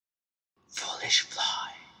FoolishFloyd.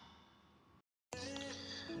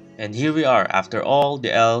 And here we are, after all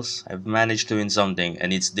the L's, I've managed to win something,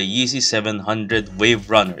 and it's the Yeezy 700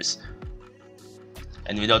 Waverunners.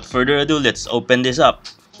 And without further ado, let's open this up.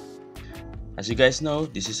 As you guys know,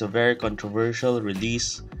 this is a very controversial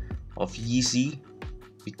release of Yeezy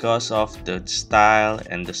because of the style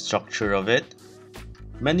and the structure of it.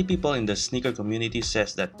 Many people in the sneaker community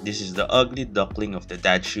says that this is the ugly duckling of the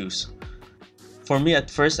dad shoes. For me,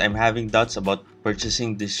 at first, I'm having doubts about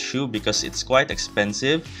purchasing this shoe because it's quite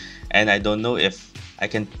expensive and I don't know if I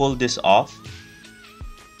can pull this off.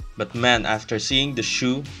 But man, after seeing the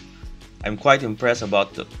shoe, I'm quite impressed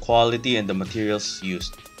about the quality and the materials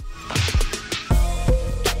used.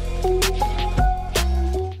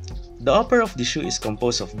 The upper of the shoe is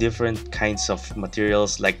composed of different kinds of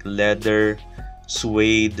materials like leather,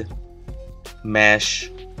 suede, mesh,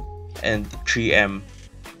 and 3M.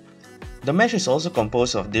 The mesh is also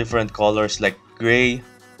composed of different colors like gray,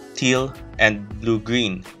 teal, and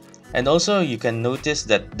blue-green. And also you can notice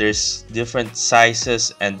that there's different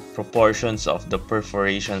sizes and proportions of the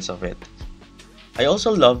perforations of it. I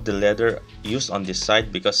also love the leather used on this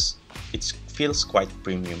side because it feels quite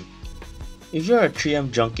premium. If you're a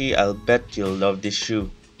 3M junkie, I'll bet you'll love this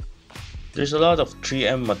shoe. There's a lot of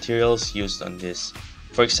 3M materials used on this.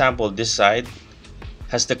 For example, this side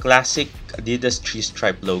has the classic Adidas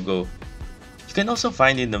 3-stripe logo. You can also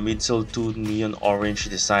find in the midsole 2 neon orange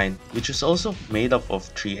design, which is also made up of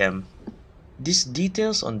 3M. These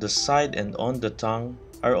details on the side and on the tongue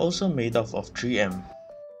are also made up of 3M.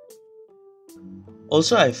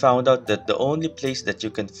 Also, I found out that the only place that you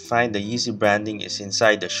can find the Yeezy branding is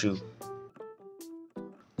inside the shoe.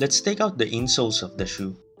 Let's take out the insoles of the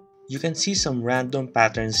shoe. You can see some random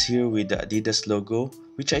patterns here with the Adidas logo,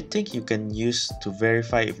 which I think you can use to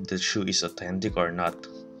verify if the shoe is authentic or not.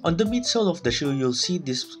 On the midsole of the shoe, you'll see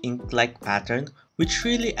this ink-like pattern, which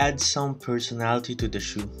really adds some personality to the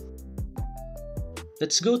shoe.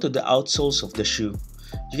 Let's go to the outsoles of the shoe.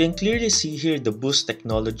 You can clearly see here the boost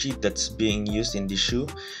technology that's being used in the shoe,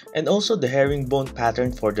 and also the herringbone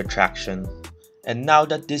pattern for the traction. And now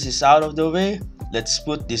that this is out of the way, let's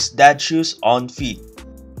put these dad shoes on feet.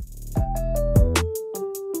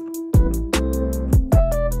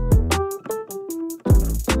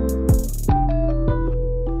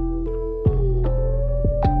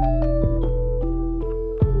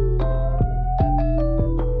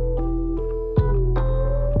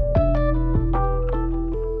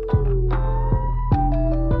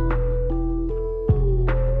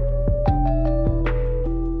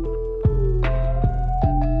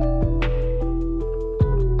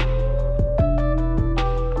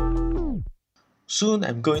 Soon,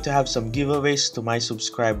 I'm going to have some giveaways to my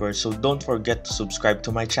subscribers, so don't forget to subscribe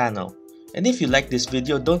to my channel. And if you like this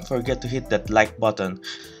video, don't forget to hit that like button.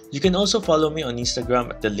 You can also follow me on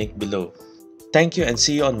Instagram at the link below. Thank you and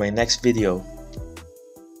see you on my next video.